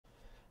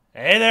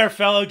Hey there,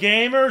 fellow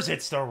gamers!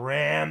 It's the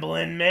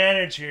Ramblin'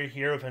 Manager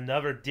here with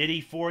another ditty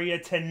for you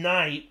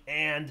tonight,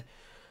 and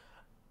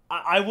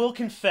I will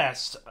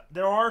confess,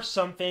 there are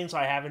some things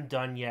I haven't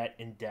done yet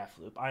in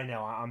DeathLoop. I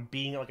know, I'm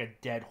being like a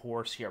dead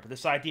horse here, but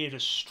this idea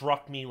just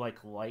struck me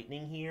like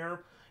lightning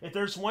here. If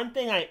there's one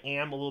thing I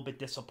am a little bit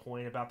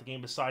disappointed about the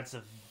game, besides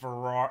the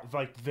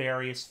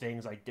various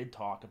things I did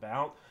talk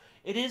about,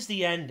 it is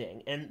the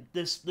ending, and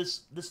this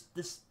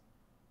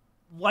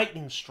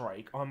lightning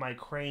strike on my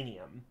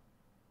cranium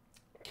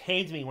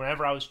came to me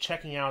whenever I was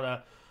checking out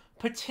a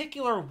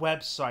particular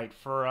website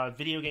for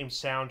video game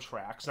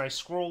soundtracks, and I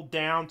scrolled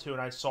down to it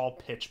and I saw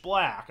Pitch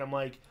Black. I'm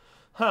like,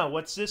 huh,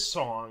 what's this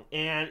song?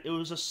 And it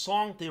was a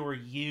song they were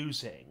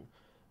using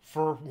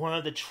for one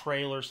of the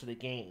trailers for the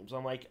games.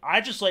 I'm like,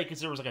 I just like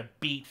because there was like a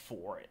beat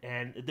for it,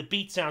 and the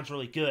beat sounds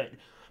really good.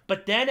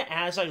 But then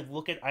as I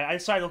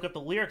decided to look at the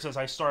lyrics as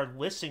I started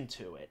listening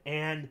to it,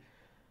 and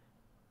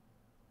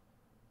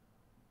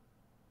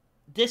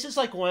this is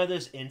like one of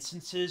those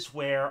instances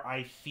where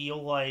I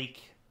feel like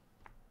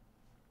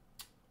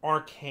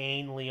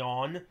Arcane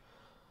Leon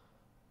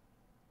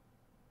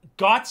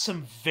got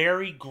some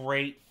very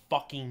great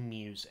fucking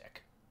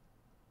music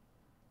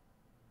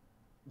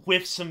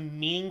with some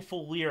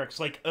meaningful lyrics,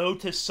 like "Ode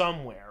to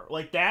Somewhere."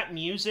 Like that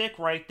music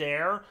right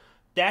there,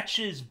 that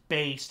shit is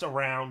based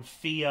around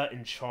Fia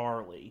and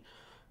Charlie.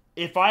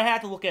 If I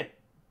had to look at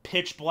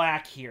Pitch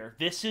Black here,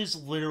 this is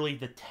literally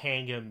the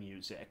tango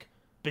music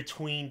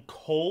between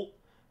Colt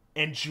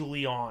and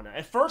Juliana.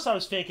 At first, I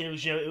was thinking it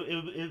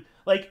was,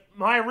 like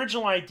my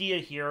original idea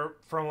here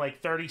from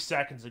like 30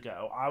 seconds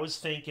ago. I was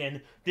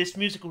thinking this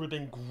music would have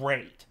been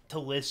great to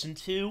listen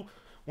to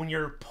when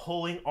you're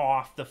pulling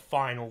off the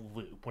final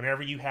loop.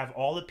 Whenever you have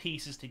all the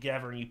pieces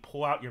together and you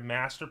pull out your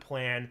master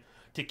plan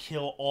to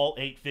kill all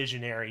 8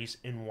 visionaries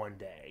in one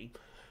day.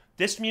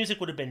 This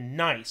music would have been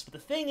nice, but the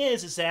thing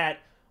is that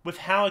with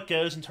how it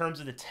goes in terms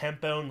of the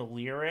tempo and the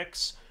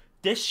lyrics,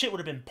 this shit would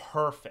have been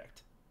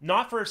perfect.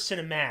 Not for a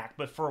cinematic,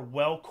 but for a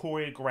well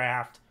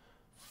choreographed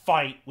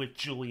fight with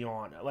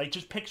Juliana. Like,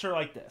 just picture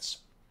like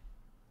this.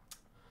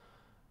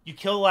 You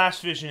kill the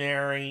last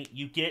visionary,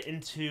 you get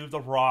into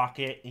the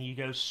rocket, and you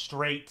go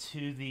straight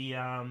to the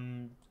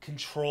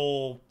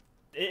control.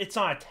 It's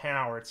not a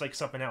tower, it's like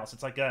something else.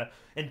 It's like a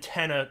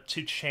antenna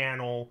to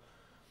channel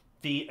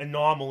the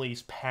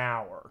anomaly's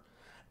power.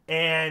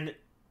 And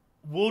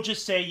we'll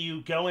just say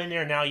you go in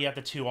there, now you have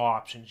the two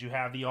options. You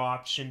have the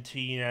option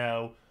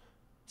to,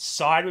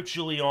 side with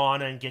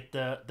Juliana and get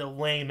the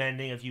lame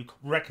ending of you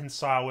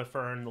reconcile with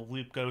her and the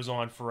loop goes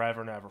on forever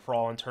and ever for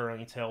all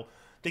eternity until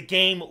the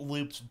game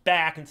loops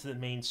back into the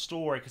main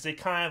story, because it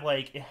kind of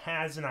like it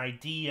has an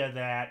idea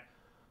that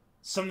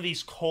some of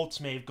these cults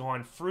may have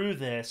gone through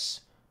this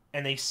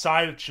and they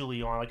side with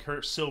Juliana, like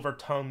her silver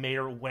tongue made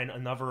her win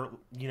another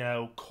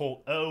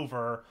cult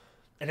over,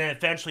 and then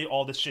eventually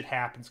all this shit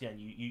happens again.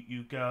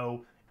 You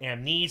go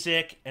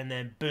amnesic, and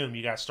then boom,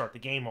 you gotta start the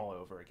game all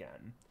over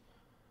again.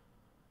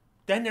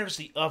 Then there's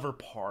the other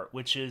part,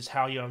 which is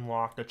how you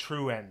unlock the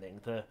true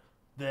ending, the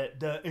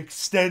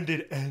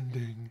extended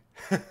ending.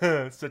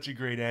 Such a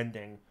great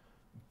ending.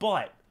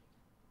 But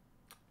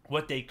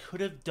what they could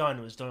have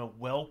done was done a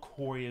well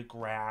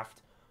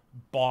choreographed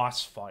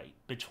boss fight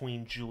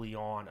between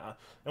Juliana.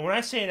 And when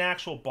I say an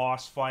actual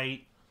boss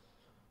fight,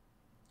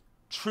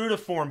 true to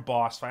form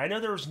boss fight. I know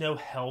there was no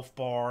health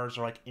bars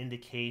or like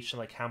indication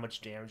like how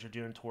much damage you're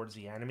doing towards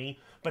the enemy,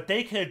 but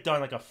they could have done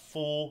like a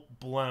full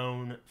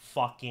blown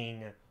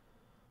fucking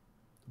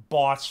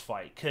boss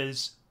fight,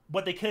 because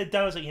what they could have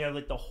done is like,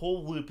 like the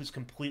whole loop is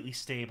completely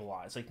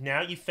stabilized. Like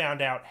now you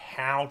found out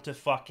how to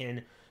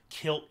fucking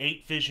kill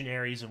 8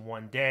 visionaries in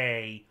one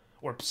day,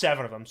 or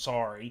 7 of them,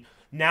 sorry.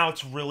 Now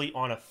it's really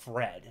on a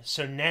thread.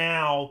 So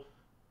now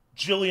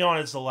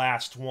Juliana's the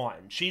last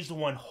one. She's the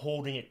one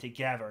holding it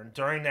together. And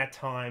during that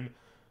time,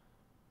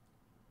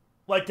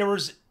 like there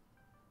was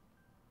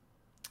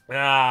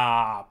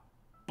bollocks.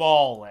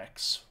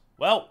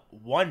 Well,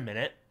 1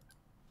 minute.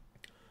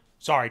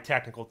 Sorry,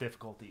 technical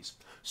difficulties.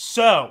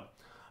 So,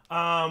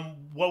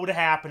 what would have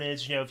happened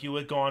is, if you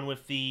had gone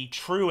with the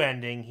true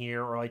ending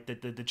here, or like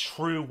the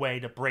true way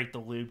to break the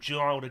loop,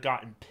 Julian would have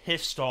gotten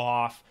pissed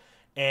off,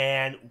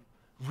 and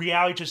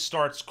reality just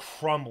starts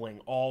crumbling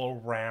all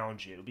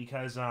around you,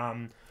 because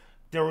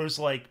there was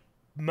like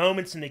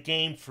moments in the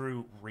game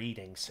through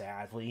reading,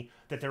 sadly,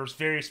 that there was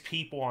various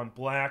people on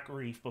Black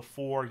Reef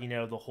before,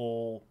 the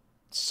whole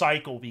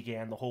cycle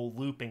began, the whole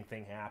looping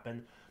thing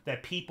happened,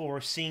 that people were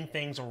seeing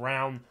things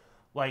around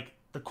like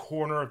the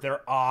corner of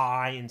their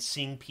eye and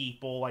seeing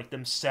people like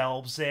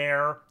themselves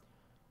there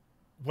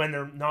when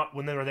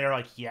they were there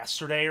like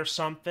yesterday or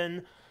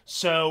something.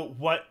 So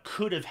what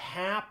could have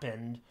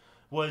happened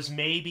was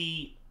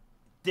maybe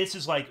this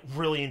is like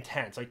really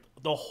intense, like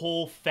the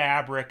whole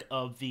fabric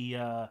of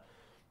the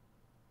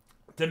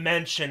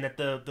dimension that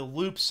the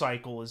loop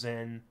cycle is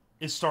in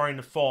is starting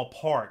to fall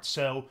apart.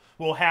 So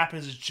what will happen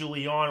is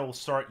Juliana will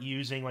start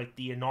using like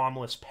the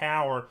anomalous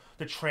power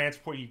to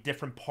transport you to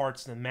different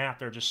parts of the map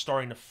that are just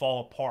starting to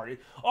fall apart.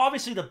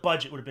 Obviously, the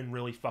budget would have been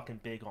really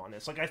fucking big on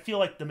this. Like, I feel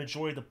like the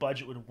majority of the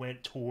budget would have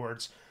went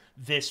towards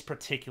this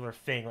particular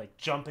thing, like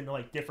jump into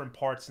like different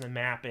parts of the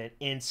map at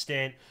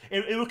instant.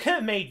 It could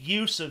have made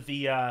use of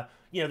the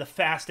the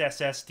fast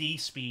SSD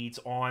speeds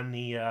on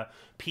the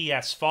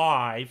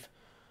PS5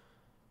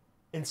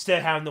 instead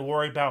of having to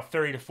worry about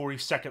 30 to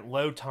 40-second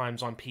load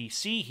times on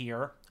PC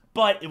here.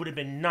 But it would have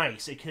been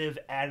nice. It could have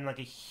added like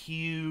a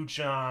huge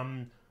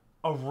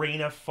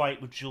arena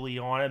fight with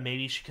Juliana.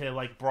 Maybe she could have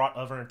like brought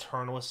other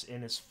Eternalists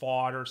in as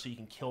fodder so you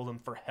can kill them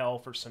for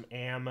health or some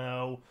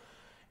ammo.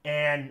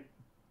 And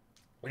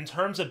in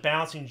terms of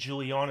balancing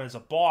Juliana as a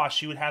boss,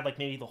 she would have like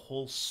maybe the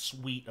whole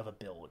suite of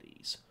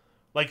abilities.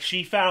 Like,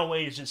 she found a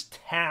way to just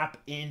tap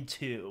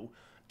into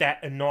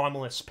that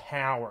anomalous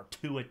power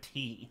to a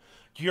T.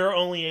 You're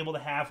only able to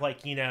have,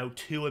 like,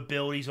 2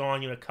 abilities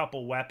on you, a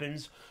couple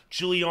weapons.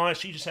 Juliana,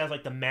 she just has,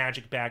 like, the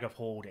magic bag of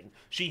holding.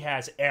 She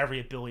has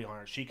every ability on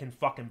her. She can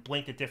fucking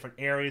blink at different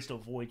areas to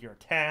avoid your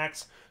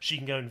attacks. She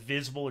can go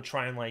invisible to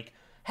try and, like,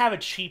 have a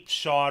cheap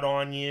shot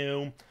on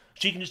you.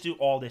 She can just do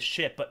all this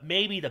shit, but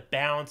maybe to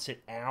balance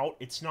it out,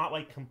 it's not,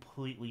 like,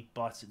 completely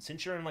busted.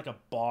 Since you're in, like, a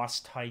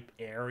boss-type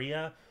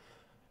area,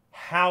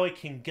 how it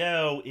can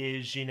go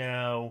is,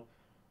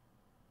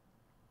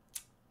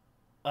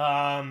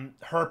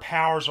 her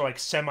powers are like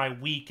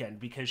semi-weakened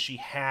because she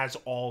has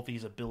all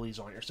these abilities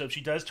on her. So if she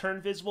does turn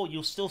invisible,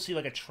 you'll still see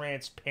like a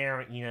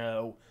transparent,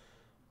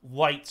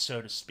 light, so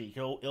to speak.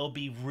 It'll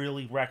be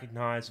really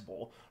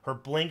recognizable. Her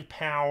blink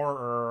power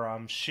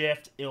or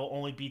shift, it'll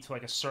only be to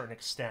like a certain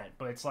extent,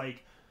 but it's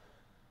like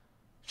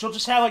she'll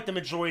just have like the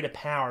majority of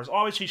powers.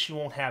 Obviously, she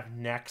won't have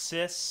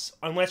Nexus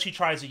unless she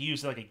tries to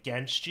use it like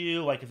against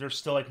you. Like if there's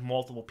still like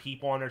multiple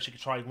people on there, she could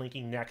try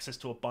linking Nexus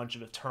to a bunch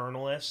of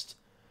Eternalists,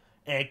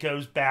 and it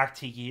goes back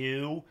to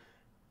you.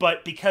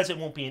 But because it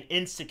won't be an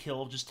insta kill,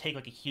 it'll just take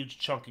like a huge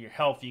chunk of your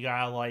health. You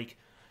gotta like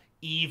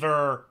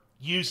either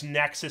use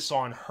Nexus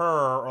on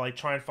her or like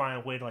try and find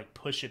a way to like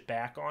push it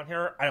back on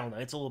her. I don't know.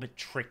 It's a little bit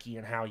tricky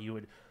in how you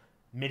would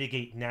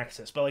mitigate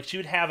Nexus. But like she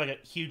would have like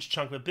a huge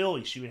chunk of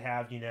ability. She would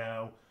have,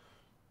 the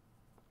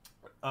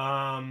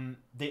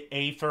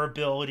Aether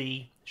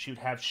ability. She would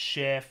have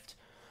Shift.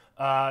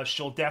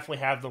 She'll definitely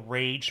have the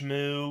Rage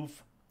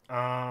move.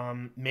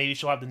 Maybe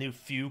she'll have the new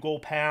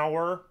Fugal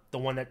power, the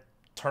one that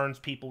turns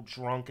people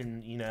drunk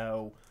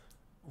and,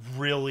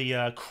 really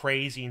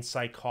crazy and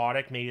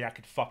psychotic. Maybe that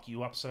could fuck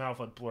you up somehow,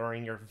 like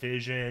blurring your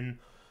vision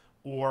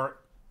or,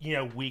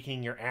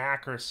 weakening your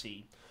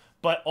accuracy.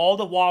 But all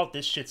the while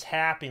this shit's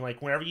happening,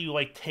 like whenever you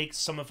like take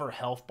some of her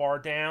health bar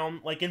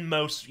down, like in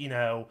most,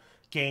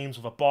 games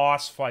with a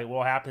boss fight,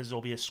 what'll happen is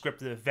there'll be a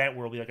scripted event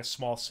where it'll be like a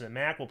small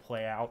cinematic will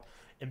play out,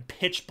 and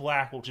pitch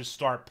black will just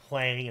start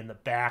playing in the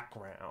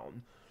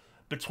background.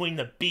 Between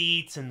the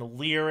beats and the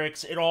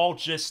lyrics, it all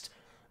just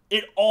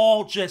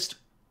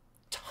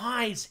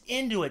ties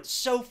into it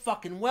so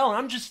fucking well. And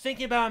I'm just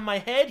thinking about it in my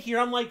head here.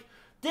 I'm like,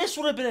 this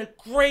would have been a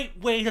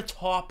great way to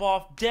top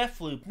off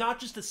DeathLoop.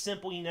 Not just a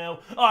simple,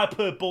 I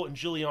put a bullet in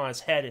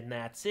Juliana's head and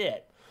that's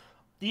it.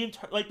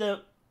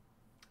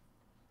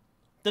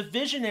 The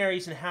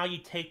visionaries and how you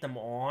take them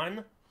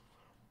on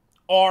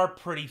are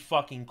pretty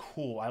fucking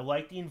cool. I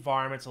like the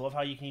environments. I love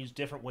how you can use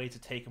different ways to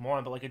take them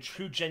on. But like a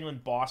true,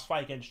 genuine boss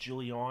fight against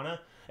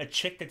Juliana, a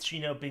chick that's,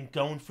 been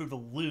going through the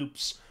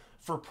loops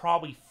for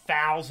probably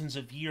thousands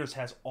of years,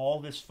 has all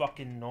this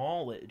fucking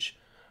knowledge.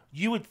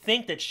 You would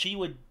think that she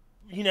would,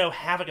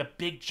 have like a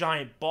big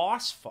giant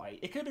boss fight.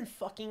 It could have been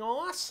fucking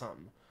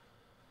awesome.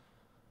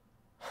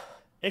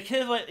 It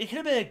could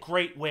have been a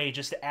great way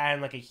just to add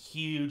in like a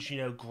huge,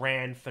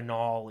 grand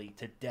finale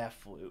to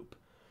Deathloop.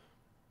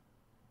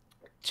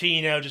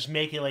 To, just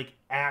make it like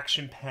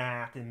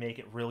action-packed and make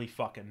it really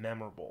fucking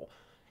memorable.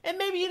 And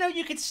maybe,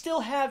 you could still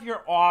have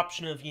your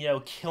option of,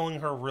 killing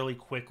her really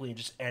quickly and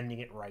just ending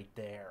it right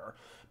there.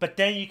 But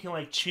then you can,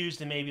 like, choose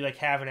to maybe, like,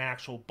 have an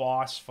actual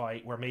boss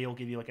fight where maybe it'll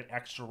give you, like, an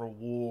extra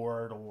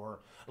reward or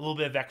a little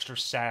bit of extra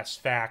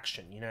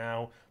satisfaction,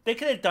 They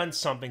could have done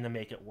something to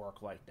make it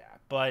work like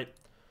that. But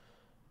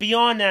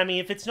beyond that, I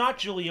mean, if it's not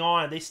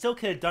Juliana, they still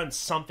could have done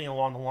something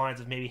along the lines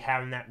of maybe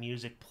having that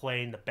music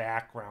play in the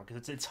background,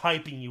 because it's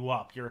hyping you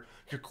up. You're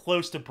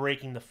close to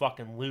breaking the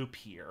fucking loop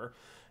here.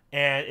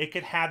 And it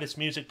could have this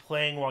music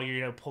playing while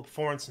you're,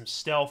 performing some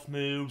stealth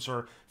moves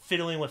or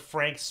fiddling with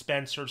Frank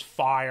Spencer's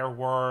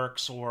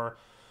fireworks or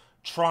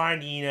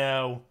trying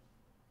to,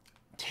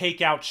 take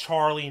out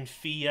Charlie and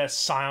Fia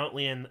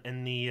silently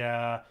in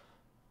the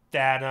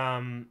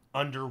that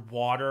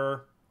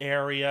underwater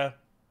area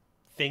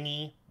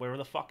thingy, wherever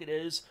the fuck it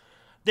is.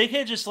 They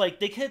could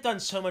have done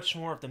so much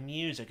more of the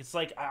music. It's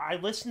like, I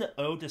listened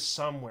to Ode to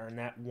Somewhere in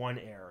that one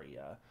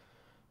area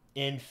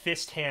in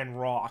Fist Hand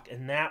Rock,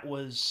 and that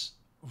was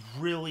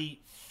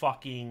really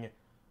fucking...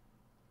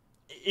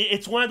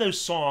 It's one of those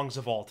songs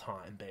of all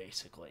time,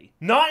 basically.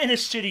 Not in a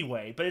shitty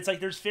way, but it's like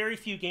there's very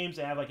few games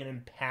that have like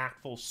an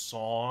impactful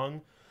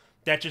song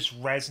that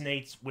just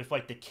resonates with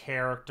like the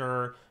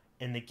character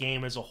and the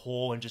game as a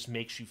whole and just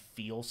makes you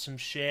feel some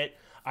shit.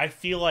 I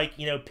feel like,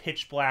 you know,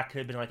 Pitch Black could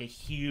have been like a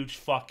huge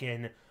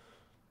fucking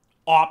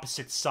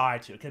opposite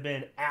side to it. It could have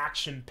been an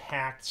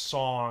action-packed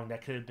song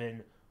that could have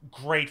been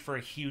great for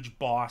a huge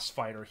boss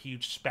fight or a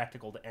huge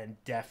spectacle to end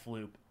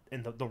DeathLoop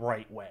in the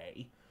right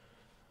way.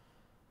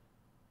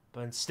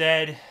 But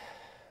instead,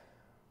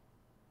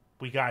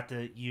 we got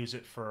to use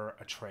it for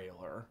a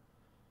trailer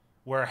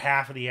where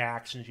half of the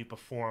actions you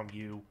perform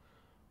you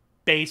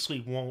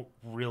basically won't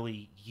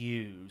really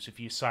use if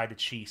you decide to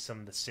cheat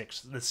some of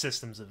the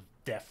systems of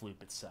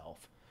DeathLoop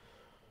itself.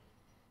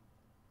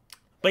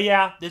 But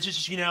yeah, this is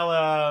just, you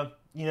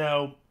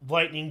know,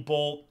 lightning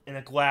bolt in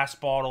a glass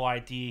bottle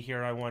idea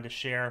here I wanted to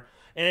share.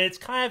 And it's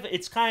kind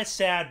of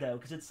sad though,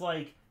 because it's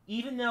like,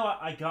 even though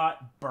I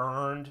got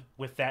burned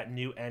with that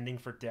new ending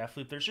for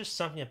DeathLoop, there's just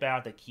something about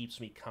it that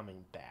keeps me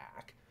coming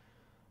back.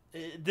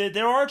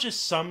 There are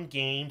just some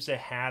games that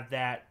have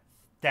that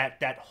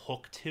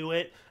hook to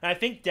it, and I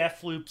think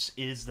Deathloop's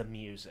is the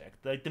music.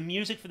 Like, the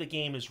music for the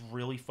game is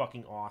really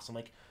fucking awesome.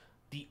 Like,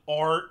 the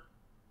art,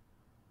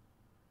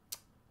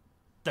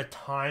 the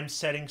time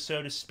setting,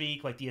 so to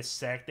speak, like the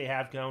aesthetic they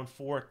have going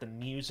for it, the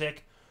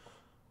music,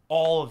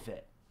 all of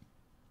it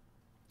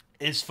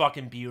is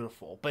fucking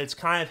beautiful. But it's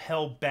kind of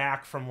held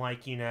back from,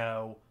 like, you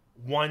know,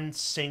 one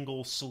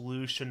single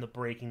solution to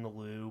breaking the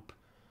loop.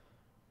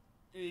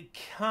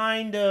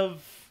 Kind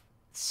of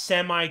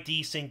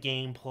semi-decent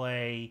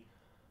gameplay,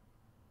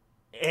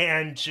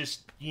 and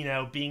just, you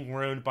know, being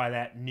ruined by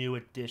that new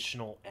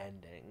additional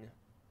ending.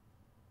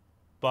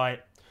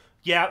 But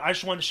yeah, I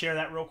just wanted to share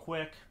that real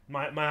quick.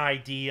 My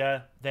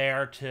idea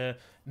there to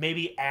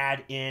maybe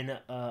add in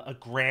a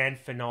grand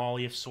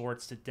finale of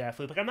sorts to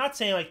DeathLoop. Like, I'm not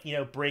saying, like, you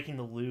know, breaking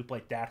the loop,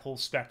 like, that whole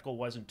spectacle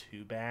wasn't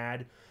too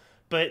bad.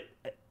 But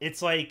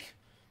it's like,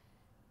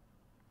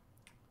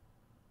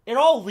 it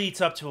all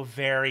leads up to a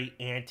very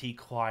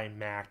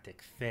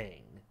anticlimactic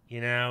thing. You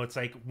know, it's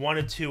like one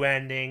of two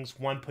endings.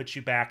 One puts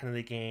you back into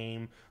the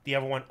game. The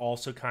other one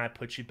also kind of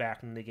puts you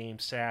back into the game,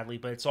 sadly.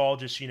 But it's all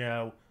just, you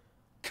know,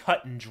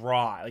 cut and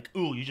dry. Like,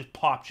 ooh, you just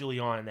pop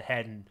Julian in the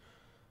head and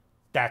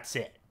that's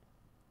it.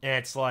 And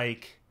it's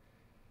like,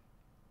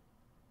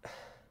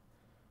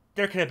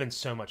 there could have been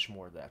so much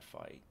more to that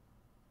fight.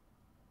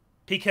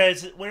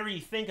 Because whenever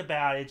you think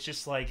about it, it's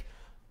just like,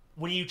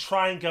 when you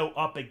try and go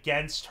up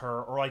against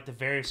her, or like the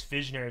various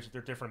visionaries with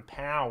their different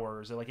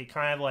powers, like, it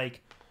kind of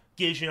like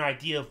gives you an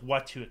idea of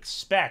what to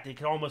expect. It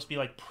could almost be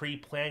like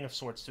pre-planning of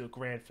sorts to a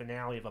grand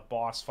finale of a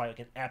boss fight, like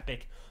an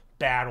epic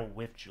battle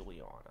with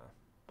Juliana.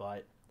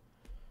 But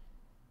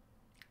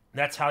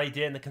that's how they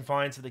did in the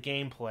confines of the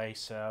gameplay,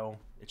 so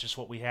it's just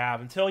what we have.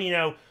 Until, you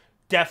know,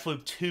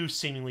 DeathLoop 2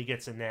 seemingly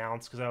gets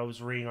announced, because I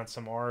was reading on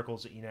some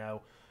articles that, you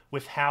know,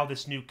 with how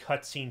this new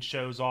cutscene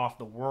shows off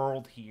the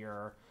world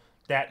here,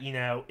 that, you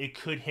know, it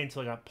could hint to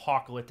like an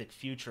apocalyptic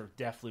future of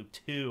DeathLoop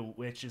 2,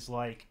 which is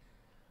like,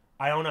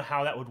 I don't know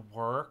how that would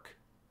work,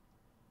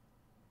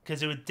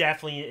 because it would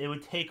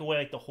take away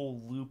like the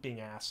whole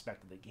looping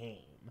aspect of the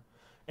game.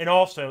 And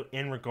also,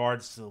 in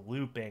regards to the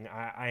looping,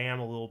 I am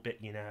a little bit,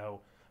 you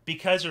know,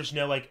 because there's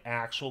no like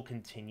actual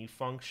continue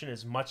function,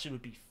 as much as it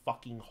would be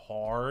fucking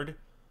hard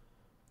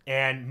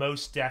and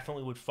most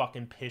definitely would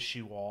fucking piss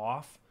you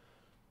off,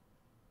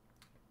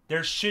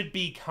 there should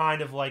be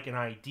kind of like an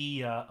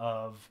idea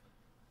of,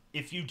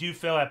 if you do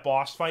fail that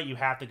boss fight, you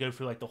have to go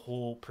through like the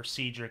whole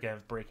procedure again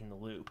of breaking the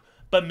loop.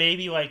 But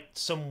maybe like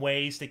some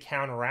ways to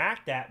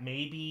counteract that.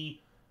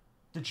 Maybe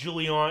the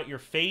Julian you're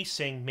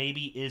facing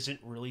maybe isn't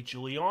really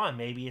Julian.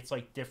 Maybe it's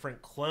like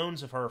different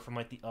clones of her from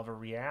like the other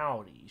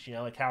realities. You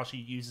know, like how she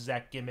uses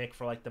that gimmick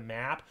for like the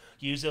map.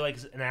 Use it like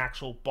an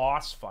actual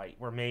boss fight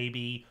where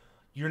maybe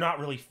you're not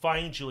really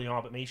fighting Julian,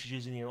 but maybe she's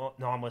using the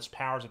anomalous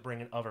powers to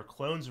bring in other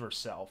clones of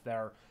herself that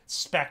are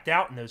specced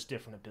out in those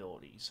different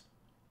abilities.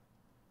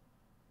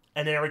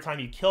 And then every time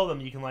you kill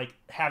them, you can like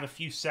have a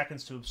few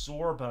seconds to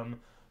absorb them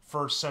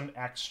for some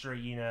extra,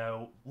 you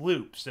know,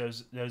 loops,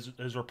 those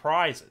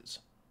reprises.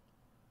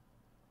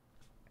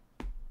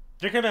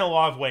 There could have been a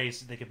lot of ways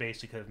that they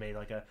could have made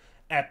like a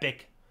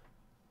epic,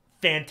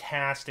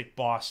 fantastic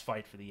boss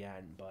fight for the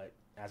end, but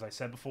as I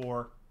said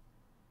before,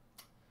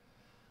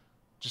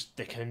 just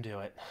they couldn't do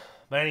it.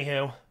 But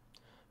anywho,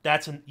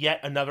 that's yet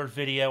another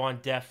video on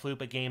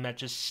DeathLoop, a game that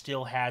just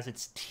still has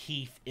its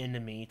teeth into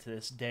me to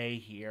this day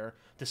here,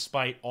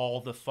 despite all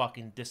the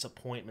fucking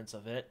disappointments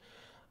of it.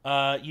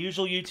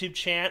 Usual YouTube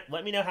chant,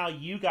 let me know how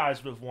you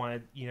guys would have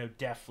wanted, you know,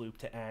 DeathLoop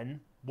to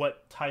end.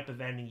 What type of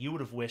ending you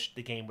would have wished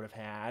the game would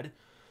have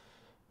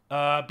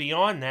had.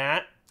 Beyond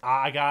that,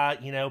 I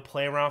got, you know,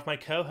 play around with my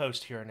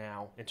co-host here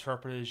now.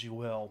 Interpret it as you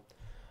will.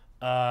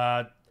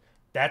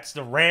 That's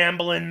the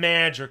Ramblin'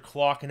 Manager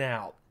clocking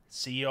out.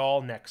 See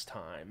y'all next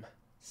time.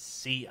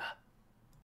 See ya.